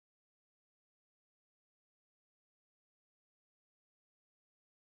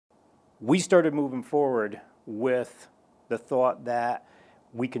We started moving forward with the thought that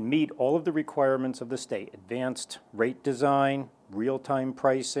we can meet all of the requirements of the state: advanced rate design, real-time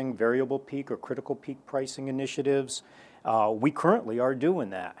pricing, variable peak or critical peak pricing initiatives. We currently are doing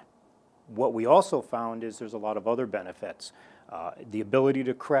that. What we also found is there's a lot of other benefits. The ability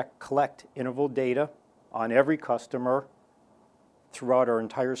to collect interval data on every customer throughout our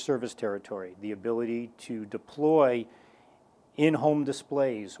entire service territory, the ability to deploy in-home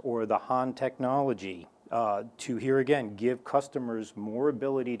displays or the HON technology to, here again, give customers more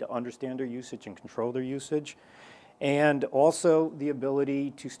ability to understand their usage and control their usage, and also the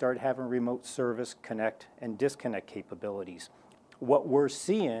ability to start having remote service connect and disconnect capabilities. What we're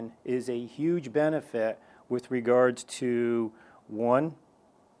seeing is a huge benefit with regards to, one,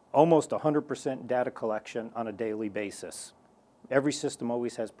 almost 100% data collection on a daily basis. Every system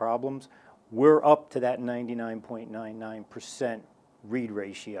always has problems. We're up to that 99.99% read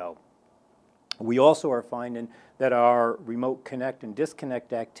ratio. We also are finding that our remote connect and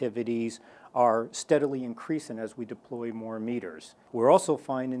disconnect activities are steadily increasing as we deploy more meters. We're also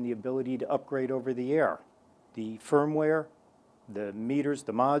finding the ability to upgrade over the air. The firmware, the meters,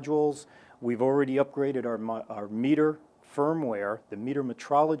 the modules, we've already upgraded our meter firmware, the meter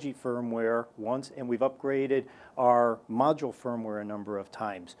metrology firmware once, and we've upgraded our module firmware a number of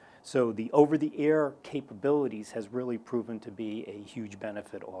times. So the over-the-air capabilities has really proven to be a huge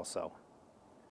benefit also.